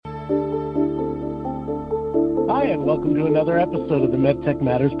Hi, and welcome to another episode of the MedTech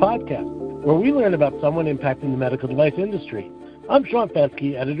Matters podcast, where we learn about someone impacting the medical device industry. I'm Sean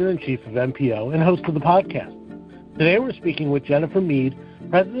Fenske, Editor-in-Chief of MPO and host of the podcast. Today we're speaking with Jennifer Mead,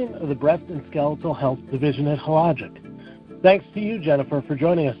 President of the Breast and Skeletal Health Division at Hologic. Thanks to you, Jennifer, for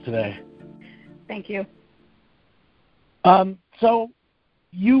joining us today. Thank you. So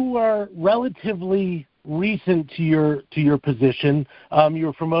you are relatively recent to your position. You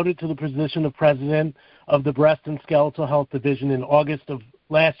were promoted to the position of President of the Breast and Skeletal Health Division in August of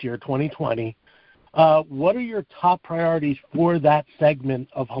last year, 2020. What are your top priorities for that segment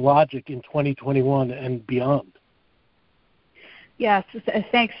of Hologic in 2021 and beyond? Yes,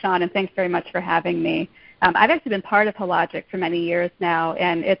 thanks, Sean, and thanks very much for having me. I've actually been part of Hologic for many years now,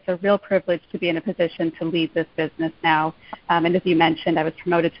 and it's a real privilege to be in a position to lead this business now. And as you mentioned, I was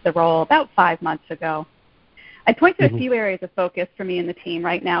promoted to the role about 5 months ago. I'd point to a few areas of focus for me and the team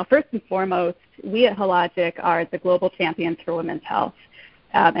right now. First and foremost, we at Hologic are the global champions for women's health.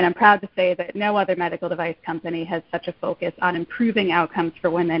 And I'm proud to say that no other medical device company has such a focus on improving outcomes for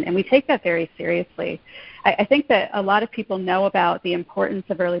women, and we take that very seriously. I think that a lot of people know about the importance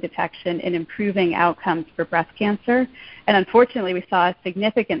of early detection in improving outcomes for breast cancer, and unfortunately we saw a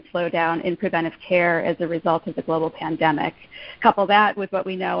significant slowdown in preventive care as a result of the global pandemic. Couple that with what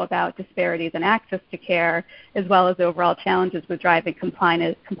we know about disparities in access to care, as well as overall challenges with driving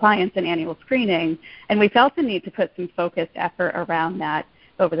compliance and annual screening, and we felt the need to put some focused effort around that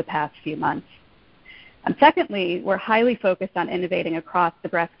over the past few months. Secondly, we're highly focused on innovating across the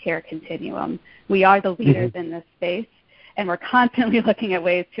breast care continuum. We are the leaders in this space, and we're constantly looking at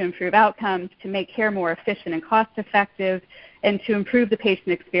ways to improve outcomes, to make care more efficient and cost-effective, and to improve the patient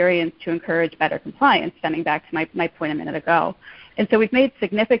experience to encourage better compliance, stemming back to my point a minute ago. And so we've made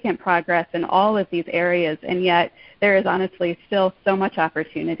significant progress in all of these areas, and yet there is honestly still so much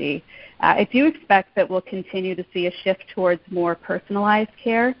opportunity. I do expect that we'll continue to see a shift towards more personalized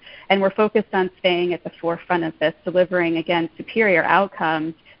care, and we're focused on staying at the forefront of this, delivering, again, superior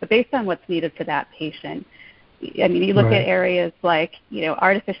outcomes, but based on what's needed for that patient. I mean, you look at areas like,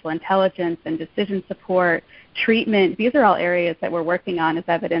 artificial intelligence and decision support, treatment. These are all areas that we're working on, as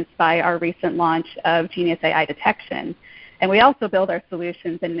evidenced by our recent launch of Genius AI Detection. And we also build our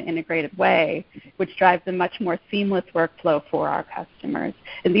solutions in an integrated way, which drives a much more seamless workflow for our customers.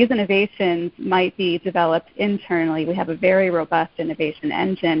 And these innovations might be developed internally. We have a very robust innovation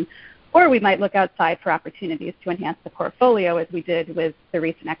engine, or we might look outside for opportunities to enhance the portfolio, as we did with the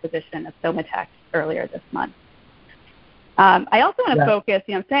recent acquisition of Somatex earlier this month. I also want to focus,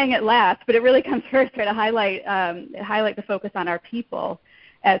 I'm saying it last, but it really comes first, to highlight the focus on our people,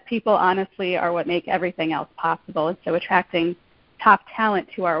 as people honestly are what make everything else possible. And so attracting top talent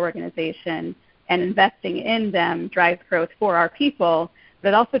to our organization and investing in them drives growth for our people, but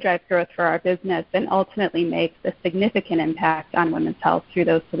it also drives growth for our business and ultimately makes a significant impact on women's health through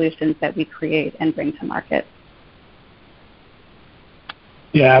those solutions that we create and bring to market.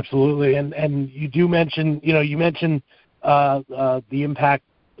 Yeah, absolutely. And you do mention, the impact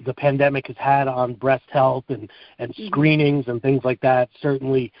the pandemic has had on breast health and screenings and things like that.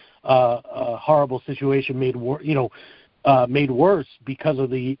 Certainly, a horrible situation made worse because of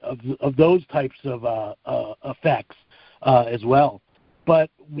those types of effects as well.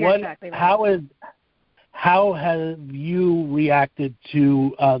 But exactly right. How have you reacted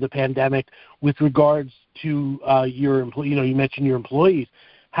to the pandemic with regards to your you mentioned your employees?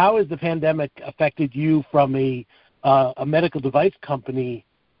 How has the pandemic affected you from a medical device company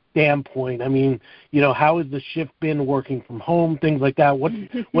standpoint? I mean, how has the shift been, working from home, things like that?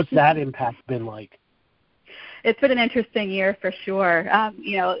 What's that impact been like? It's been an interesting year for sure. A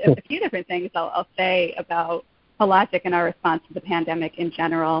few different things I'll say about Hologic and our response to the pandemic in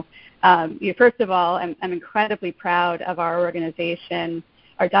general. First of all, I'm incredibly proud of our organization.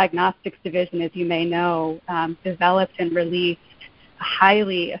 Our diagnostics division, as you may know, developed and released a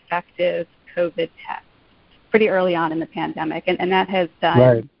highly effective COVID test pretty early on in the pandemic, and that has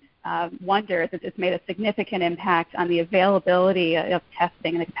done wonders. It's made a significant impact on the availability of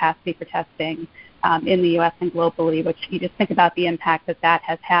testing and the capacity for testing in the U.S. and globally, which you just think about the impact that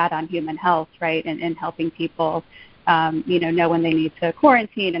has had on human health, right, and helping people, know when they need to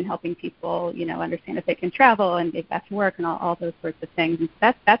quarantine, and helping people, understand if they can travel and get back to work and all those sorts of things. And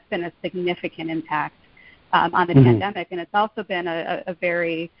that's been a significant impact on the pandemic, and it's also been a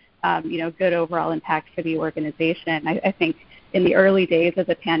very good overall impact for the organization. I think in the early days of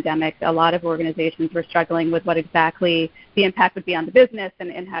the pandemic, a lot of organizations were struggling with what exactly the impact would be on the business,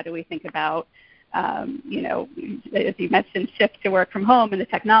 and how do we think about as you mentioned, shift to work from home and the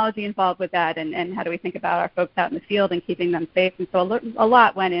technology involved with that, and how do we think about our folks out in the field and keeping them safe. And so a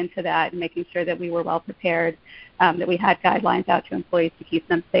lot went into that and making sure that we were well prepared, that we had guidelines out to employees to keep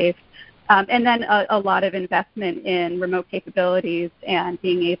them safe. And then a lot of investment in remote capabilities and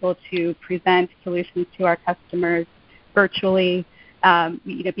being able to present solutions to our customers virtually,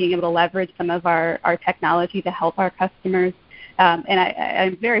 being able to leverage some of our technology to help our customers. And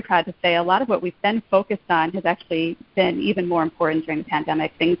I'm very proud to say a lot of what we've been focused on has actually been even more important during the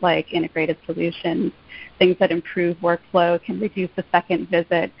pandemic, things like integrated solutions, things that improve workflow, can reduce the second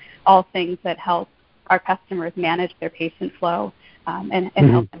visit, all things that help our customers manage their patient flow and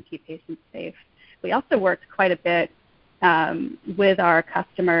help them keep patients safe. We also worked quite a bit with our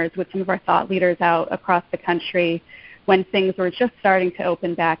customers, with some of our thought leaders out across the country when things were just starting to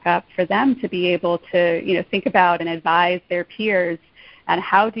open back up, for them to be able to think about and advise their peers on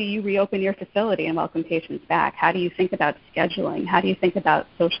how do you reopen your facility and welcome patients back? How do you think about scheduling? How do you think about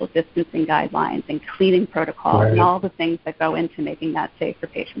social distancing guidelines and cleaning protocols and all the things that go into making that safe for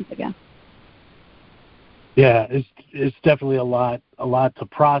patients again? Yeah, it's definitely a lot to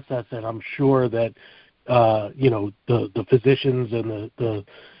process, and I'm sure that the physicians and the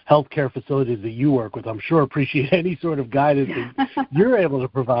healthcare facilities that you work with, I'm sure, appreciate any sort of guidance that you're able to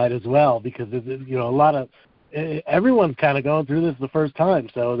provide as well, because everyone's kind of going through this the first time,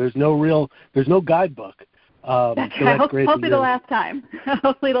 so there's no guidebook. That's right. Hopefully the last time.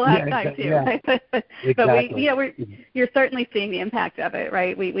 Hopefully the last time too. Yeah. Right? But Exactly. you're certainly seeing the impact of it,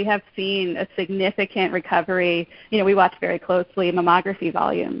 right? We have seen a significant recovery. We watch very closely mammography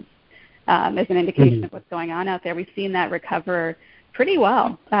volumes as an indication of what's going on out there. We've seen that recover pretty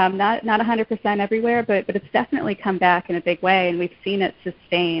well. Not 100% everywhere, but it's definitely come back in a big way, and we've seen it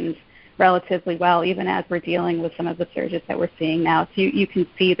sustained relatively well, even as we're dealing with some of the surges that we're seeing now. So you can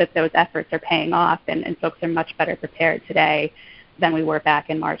see that those efforts are paying off, and folks are much better prepared today than we were back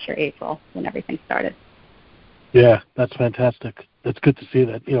in March or April when everything started. Yeah, that's fantastic. That's good to see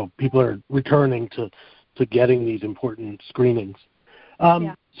that people are returning to getting these important screenings.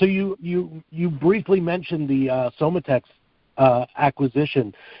 So you briefly mentioned the Somatex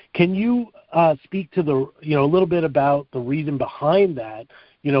acquisition. Can you speak to a little bit about the reason behind that?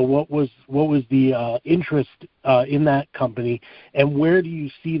 What was the interest in that company, and where do you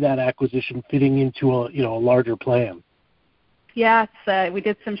see that acquisition fitting into a larger plan? Yes, we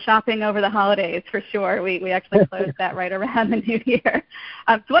did some shopping over the holidays for sure. We actually closed that right around the new year.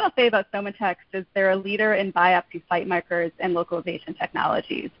 So what I'll say about Somatex is they're a leader in biopsy site markers and localization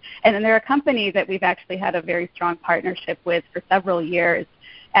technologies. And then they're a company that we've actually had a very strong partnership with for several years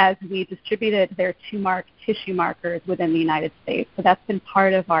as we distributed their TuMark tissue markers within the United States. So that's been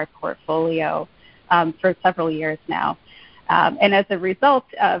part of our portfolio for several years now. And as a result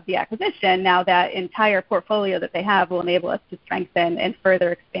of the acquisition, now that entire portfolio that they have will enable us to strengthen and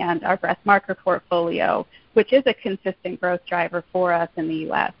further expand our breast marker portfolio, which is a consistent growth driver for us in the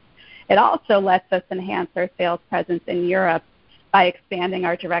U.S. It also lets us enhance our sales presence in Europe by expanding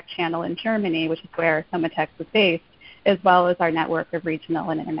our direct channel in Germany, which is where Somatex is based, as well as our network of regional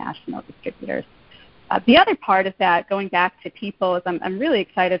and international distributors. The other part of that, going back to people, is I'm really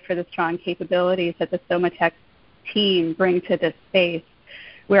excited for the strong capabilities that the Somatex team bring to this space.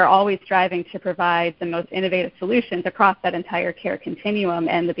 We're always striving to provide the most innovative solutions across that entire care continuum,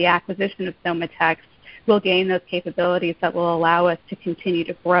 and with the acquisition of Somatex, we'll gain those capabilities that will allow us to continue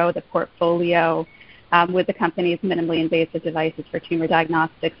to grow the portfolio with the company's minimally invasive devices for tumor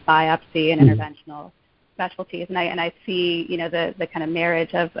diagnostics, biopsy, and interventional specialties. And I see, the kind of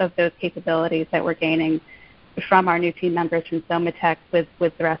marriage of those capabilities that we're gaining from our new team members from Somatex with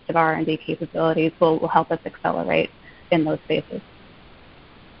the rest of our R&D capabilities will help us accelerate in those spaces.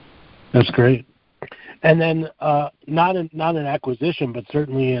 That's great. And then not an acquisition, but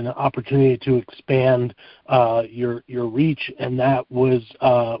certainly an opportunity to expand your reach, and that was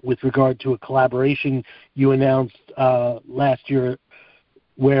with regard to a collaboration you announced last year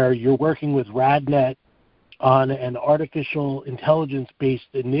where you're working with RadNet on an artificial intelligence-based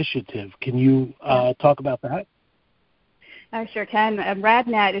initiative. Can you talk about that? I sure can.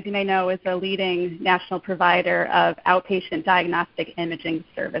 RadNet, as you may know, is a leading national provider of outpatient diagnostic imaging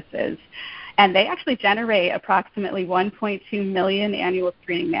services. And they actually generate approximately 1.2 million annual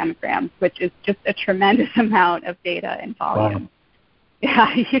screening mammograms, which is just a tremendous amount of data and volume.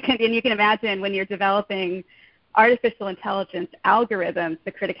 Wow. Yeah, you can imagine when you're developing artificial intelligence algorithms,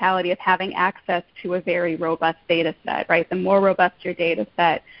 the criticality of having access to a very robust data set, right? The more robust your data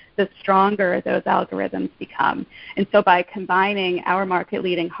set, the stronger those algorithms become. And so by combining our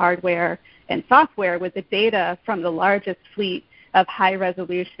market-leading hardware and software with the data from the largest fleet of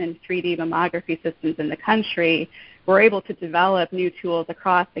high-resolution 3D mammography systems in the country, we're able to develop new tools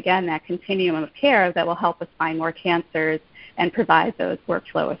across, again, that continuum of care that will help us find more cancers and provide those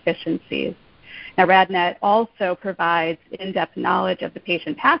workflow efficiencies. Now, RadNet also provides in-depth knowledge of the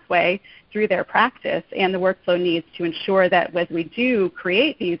patient pathway through their practice and the workflow needs to ensure that as we do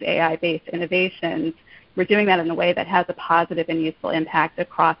create these AI-based innovations, we're doing that in a way that has a positive and useful impact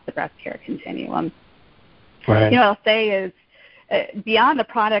across the breast care continuum. Right. What I'll say is, beyond the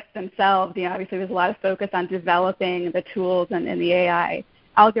products themselves, obviously there's a lot of focus on developing the tools and the AI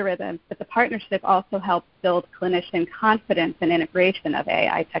algorithms, but the partnership also helps build clinician confidence and integration of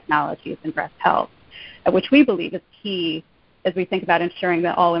AI technologies in breast health, which we believe is key as we think about ensuring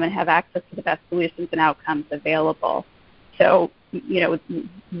that all women have access to the best solutions and outcomes available. So,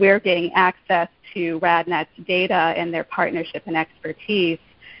 we're getting access to RadNet's data and their partnership and expertise.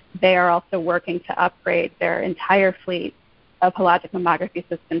 They are also working to upgrade their entire fleet of Hologic mammography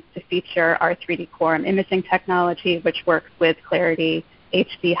systems to feature our 3D Quorum imaging technology, which works with Clarity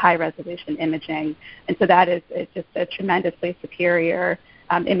HD high-resolution imaging. And so that is just a tremendously superior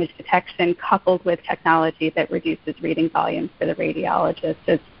image detection coupled with technology that reduces reading volumes for the radiologist.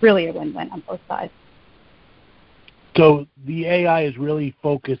 It's really a win-win on both sides. So the AI is really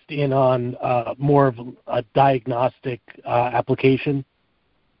focused in on more of a diagnostic application?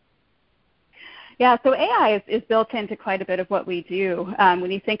 Yeah, so AI is built into quite a bit of what we do.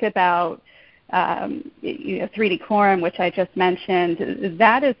 When you think about 3D Quorum, which I just mentioned,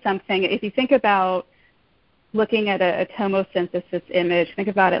 that is something, if you think about looking at a tomosynthesis image, think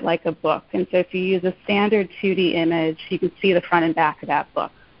about it like a book. And so if you use a standard 2D image, you can see the front and back of that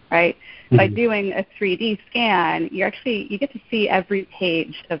book, right? Mm-hmm. By doing a 3D scan, you get to see every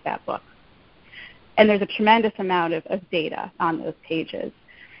page of that book. And there's a tremendous amount of data on those pages.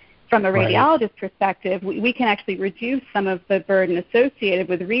 From a radiologist perspective, we can actually reduce some of the burden associated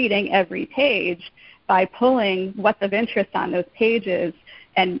with reading every page by pulling what's of interest on those pages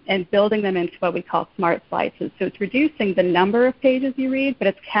and building them into what we call smart slices. So it's reducing the number of pages you read, but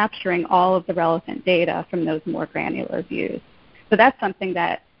it's capturing all of the relevant data from those more granular views. So that's something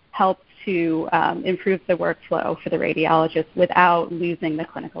that helps to improve the workflow for the radiologist without losing the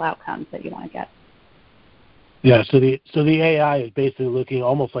clinical outcomes that you want to get. Yeah, so the AI is basically looking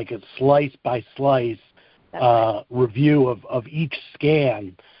almost like a slice by slice review of each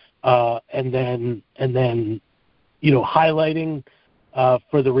scan, and then highlighting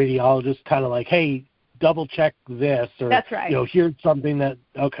for the radiologist, kind of like, hey, double check this, or that's right. Here's something that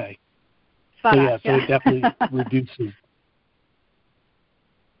okay. Spot so on. It definitely reduces.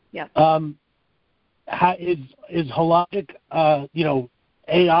 Yeah. Is Hologic,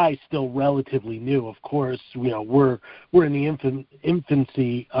 AI still relatively new, of course. We're in the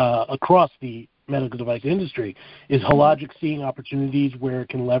infancy across the medical device industry. Is Hologic seeing opportunities where it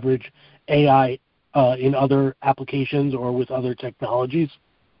can leverage AI in other applications or with other technologies?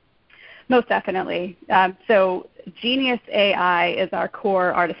 Most definitely. So Genius AI is our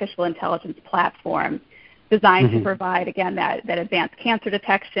core artificial intelligence platform designed to provide, again, that advanced cancer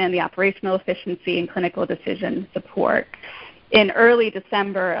detection, the operational efficiency, and clinical decision support. In early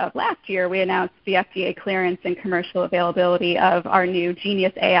December of last year, we announced the FDA clearance and commercial availability of our new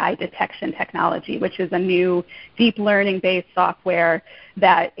Genius AI detection technology, which is a new deep learning-based software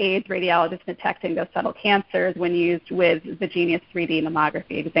that aids radiologists in detecting those subtle cancers when used with the Genius 3D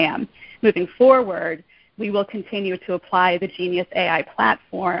mammography exam. Moving forward, we will continue to apply the Genius AI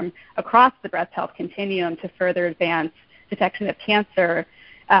platform across the breast health continuum to further advance detection of cancer.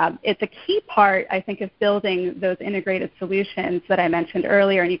 It's a key part, I think, of building those integrated solutions that I mentioned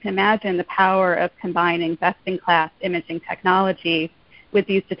earlier. And you can imagine the power of combining best-in-class imaging technology with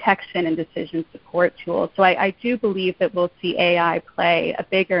these detection and decision support tools. So I do believe that we'll see AI play a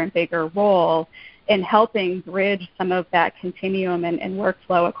bigger and bigger role in helping bridge some of that continuum and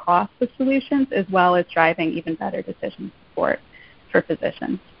workflow across the solutions, as well as driving even better decision support for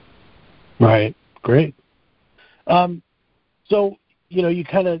physicians. Right. Great. So you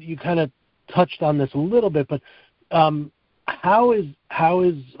kind of touched on this a little bit, but how is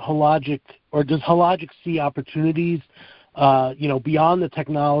Hologic, or does Hologic see opportunities, beyond the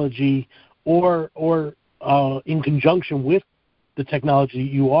technology, or in conjunction with the technology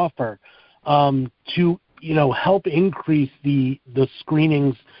you offer, to help increase the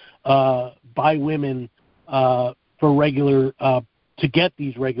screenings by women for regular to get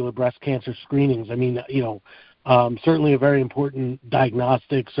these regular breast cancer screenings? I mean, certainly a very important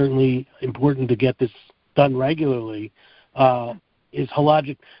diagnostic, certainly important to get this done regularly. Has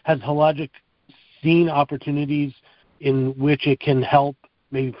Hologic seen opportunities in which it can help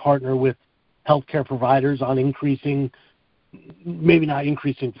maybe partner with healthcare providers on increasing maybe not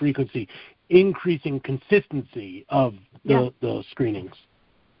increasing frequency, increasing consistency of the screenings?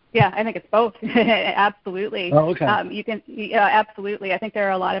 Yeah, I think it's both. Absolutely. Oh, okay. Absolutely. I think there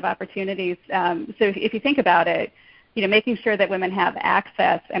are a lot of opportunities. So if you think about it, making sure that women have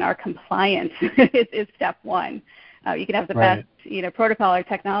access and are compliant is step one. You can have the best, protocol or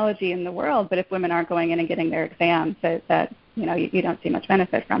technology in the world, but if women aren't going in and getting their exams, that you don't see much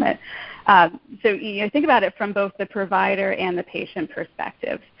benefit from it. So think about it from both the provider and the patient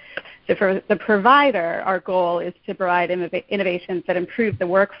perspective. So for the provider, our goal is to provide innovations that improve the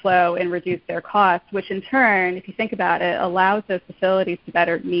workflow and reduce their costs, which in turn, if you think about it, allows those facilities to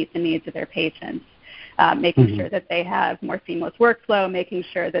better meet the needs of their patients. Making sure that they have more seamless workflow, making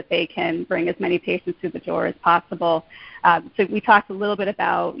sure that they can bring as many patients through the door as possible. So we talked a little bit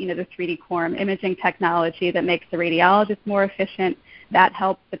about, the 3D quorum imaging technology that makes the radiologist more efficient. That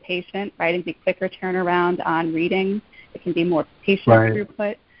helps the patient, right, and be quicker turnaround on readings. It can be more patient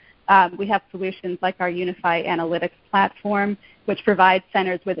throughput. We have solutions like our Unify Analytics platform, which provides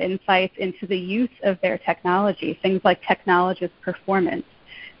centers with insights into the use of their technology, things like technologist performance,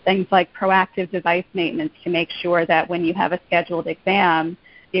 things like proactive device maintenance to make sure that when you have a scheduled exam,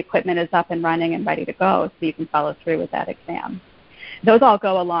 the equipment is up and running and ready to go so you can follow through with that exam. Those all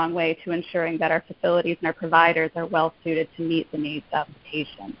go a long way to ensuring that our facilities and our providers are well suited to meet the needs of the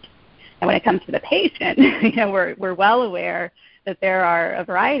patient. And when it comes to the patient, we're well aware that there are a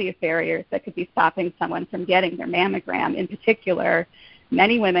variety of barriers that could be stopping someone from getting their mammogram. In particular,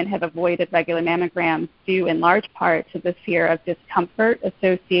 many women have avoided regular mammograms due in large part to the fear of discomfort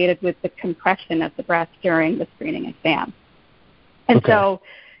associated with the compression of the breast during the screening exam. And so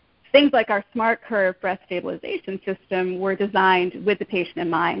things like our SmartCurve breast stabilization system were designed with the patient in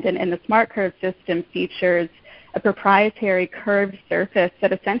mind. And the SmartCurve system features a proprietary curved surface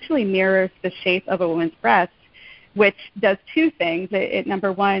that essentially mirrors the shape of a woman's breast, which does two things. It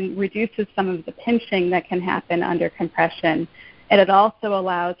number one, reduces some of the pinching that can happen under compression, and it also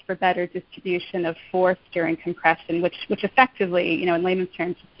allows for better distribution of force during compression, which effectively, in layman's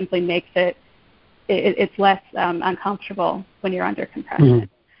terms, simply makes it's less uncomfortable when you're under compression.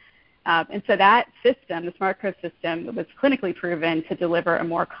 And so that system, the SmartCurve system, was clinically proven to deliver a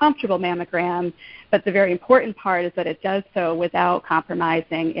more comfortable mammogram, but the very important part is that it does so without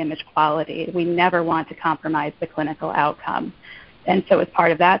compromising image quality. We never want to compromise the clinical outcome. And so as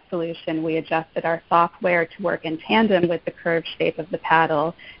part of that solution, we adjusted our software to work in tandem with the curved shape of the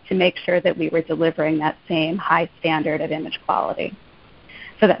paddle to make sure that we were delivering that same high standard of image quality.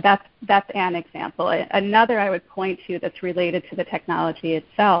 So that's an example. Another I would point to that's related to the technology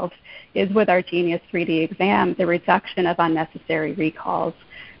itself is with our Genius 3D exam, the reduction of unnecessary recalls.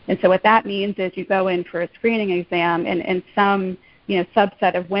 And so what that means is you go in for a screening exam, and some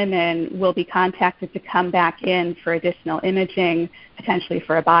subset of women will be contacted to come back in for additional imaging, potentially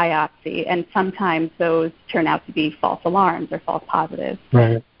for a biopsy, and sometimes those turn out to be false alarms or false positives.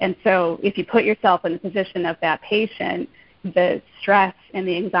 Right. And so if you put yourself in the position of that patient, the stress and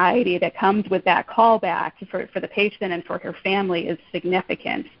the anxiety that comes with that callback for the patient and for her family is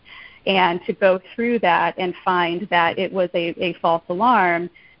significant. And to go through that and find that it was a false alarm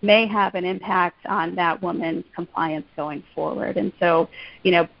may have an impact on that woman's compliance going forward. And so,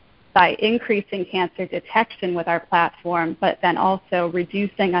 by increasing cancer detection with our platform, but then also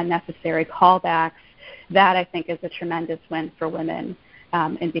reducing unnecessary callbacks, that I think is a tremendous win for women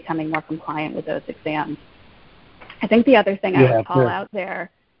in becoming more compliant with those exams. I think the other thing I would call out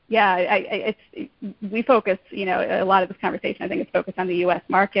there, we focus, a lot of this conversation I think is focused on the U.S.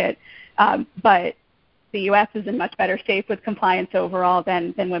 market, but the U.S. is in much better shape with compliance overall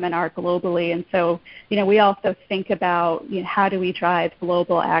than women are globally. And so, we also think about how do we drive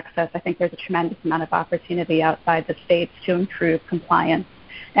global access. I think there's a tremendous amount of opportunity outside the States to improve compliance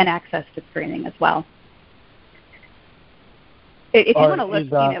and access to screening as well. If you want to look,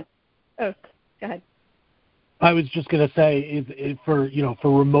 go ahead. I was just going to say, for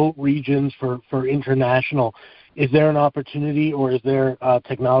remote regions, for international, is there an opportunity or is there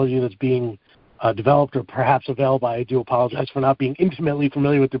technology that's being developed or perhaps available? I do apologize for not being intimately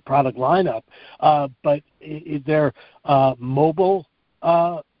familiar with the product lineup, but is there mobile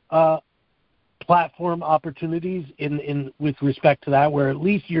platform opportunities in with respect to that, where at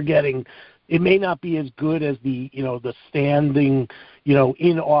least you're getting? It may not be as good as the standing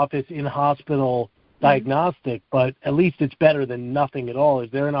in office, in hospital diagnostic, but at least it's better than nothing at all.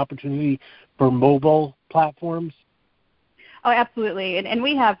 Is there an opportunity for mobile platforms? Oh, absolutely. And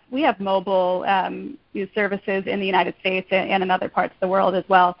we have mobile services in the United States and in other parts of the world as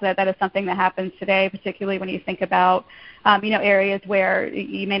well. So that is something that happens today, particularly when you think about areas where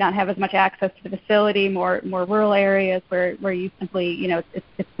you may not have as much access to the facility, more rural areas where you simply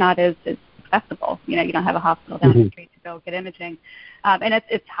it's not as accessible. You don't have a hospital down the street to go get imaging. And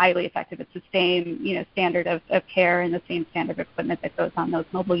it's highly effective. It's the same, standard of care and the same standard of equipment that goes on those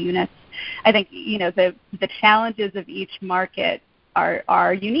mobile units. I think, the challenges of each market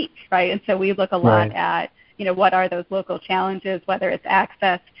are unique, right? And so we look a lot at, what are those local challenges, whether it's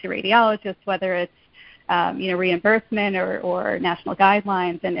access to radiologists, whether it's, reimbursement or national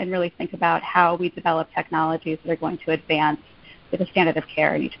guidelines, and really think about how we develop technologies that are going to advance the standard of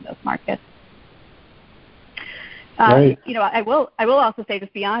care in each of those markets. Right. I will also say,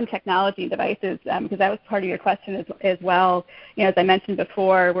 just beyond technology and devices, because that was part of your question as well. As I mentioned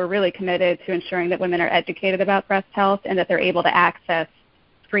before, we're really committed to ensuring that women are educated about breast health and that they're able to access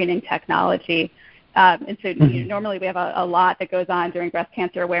screening technology. And so normally we have a lot that goes on during Breast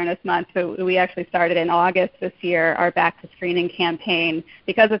Cancer Awareness Month. So we actually started in August this year our Back to Screening campaign.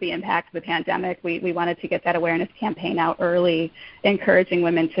 Because of the impact of the pandemic, we wanted to get that awareness campaign out early, encouraging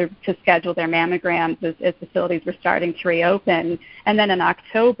women to schedule their mammograms as facilities were starting to reopen. And then in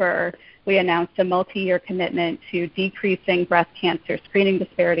October, we announced a multi-year commitment to decreasing breast cancer screening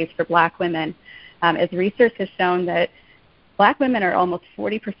disparities for Black women, as research has shown that Black women are almost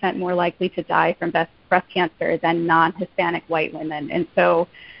 40% more likely to die from breast cancer than non-Hispanic white women. And so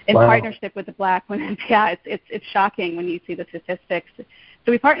in partnership with the Black Women, it's shocking when you see the statistics.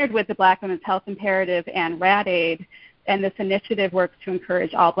 So we partnered with the Black Women's Health Imperative and RAD-AID, and this initiative works to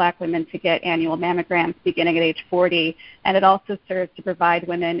encourage all Black women to get annual mammograms beginning at age 40, and it also serves to provide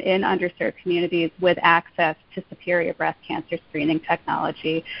women in underserved communities with access to superior breast cancer screening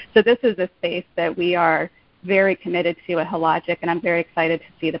technology. So this is a space that we are very committed to at Hologic, and I'm very excited to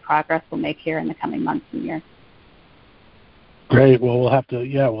see the progress we'll make here in the coming months and years. Great. Well, we'll have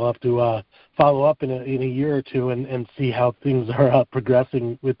to follow up in a year or two and see how things are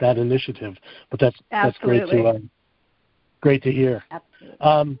progressing with that initiative. But that's great to hear.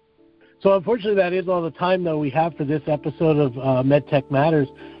 Absolutely. So unfortunately, that is all the time, though, we have for this episode of MedTech Matters.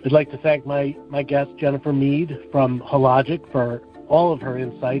 I'd like to thank my guest, Jennifer Mead from Hologic, for all of her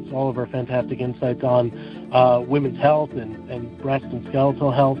insights, all of her fantastic insights on women's health and breast and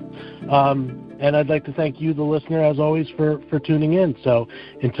skeletal health. And I'd like to thank you, the listener, as always, for tuning in. So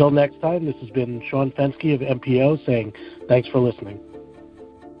until next time, this has been Sean Fenske of MPO saying thanks for listening.